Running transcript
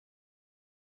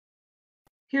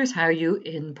Here's how you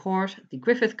import the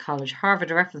Griffith College Harvard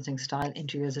referencing style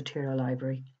into your Zotero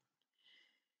library.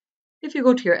 If you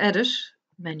go to your Edit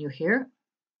menu here,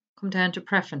 come down to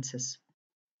Preferences.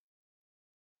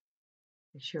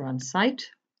 Make sure you're on Cite,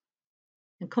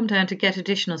 and come down to Get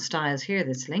Additional Styles here,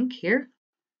 this link here.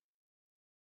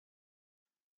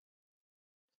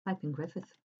 Type in Griffith.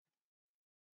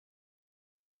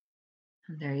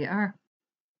 And there you are.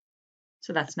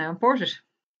 So that's now imported.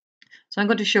 So I'm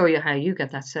going to show you how you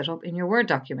get that set up in your Word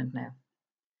document now.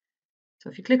 So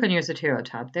if you click on your Zotero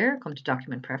tab there, come to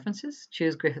Document Preferences,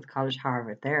 choose Griffith College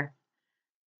Harvard there.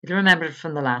 You'll remember it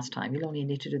from the last time. You'll only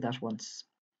need to do that once.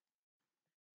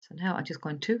 So now I'm just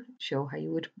going to show how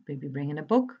you would maybe bring in a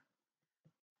book.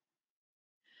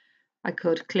 I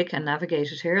could click and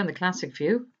navigate it here in the classic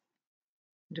view,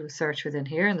 do a search within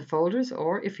here in the folders,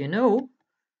 or if you know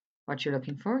what you're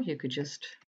looking for, you could just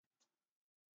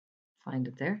find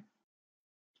it there.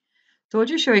 So I'll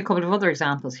just show you a couple of other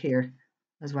examples here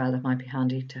as well that might be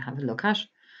handy to have a look at.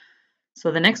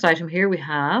 So the next item here we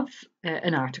have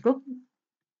an article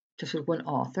just with one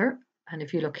author, and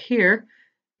if you look here,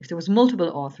 if there was multiple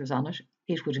authors on it,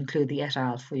 it would include the et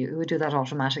al for you. It would do that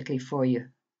automatically for you.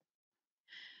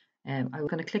 I'm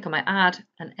going to click on my Add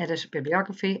and Edit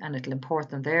Bibliography, and it'll import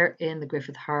them there in the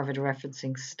Griffith Harvard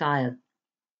referencing style.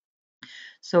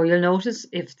 So you'll notice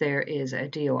if there is a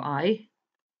DOI,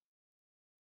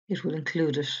 it will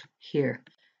include it here.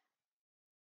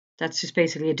 That's just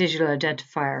basically a digital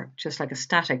identifier, just like a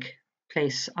static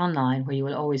place online where you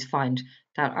will always find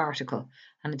that article.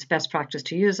 And it's best practice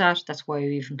to use that. That's why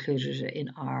we've included it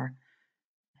in our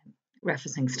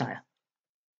referencing style.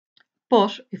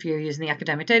 But if you're using the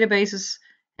academic databases,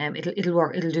 it'll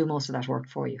work. It'll do most of that work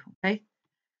for you. Okay.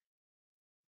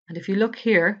 And if you look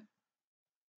here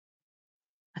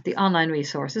at the online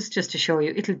resources, just to show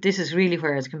you, this is really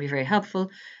where it can be very helpful.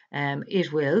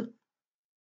 It will.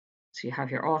 So you have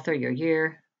your author, your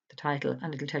year, the title,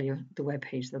 and it'll tell you the web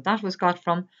page that was got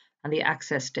from and the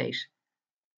access date.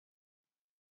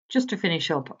 Just to finish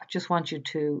up, I just want you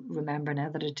to remember now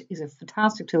that it is a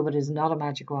fantastic tool, but it is not a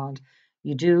magic wand.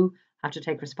 You do have to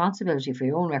take responsibility for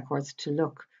your own records to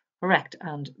look correct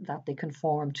and that they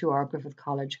conform to our Griffith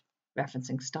College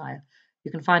referencing style.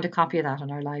 You can find a copy of that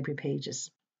on our library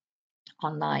pages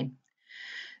online.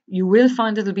 You will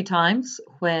find that there'll be times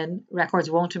when records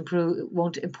won't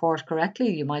import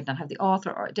correctly. You might not have the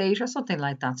author or a date or something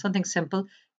like that. Something simple,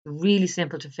 really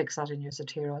simple to fix that in your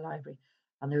Zotero library.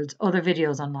 And there's other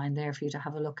videos online there for you to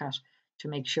have a look at to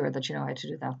make sure that you know how to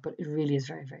do that. But it really is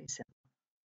very, very simple.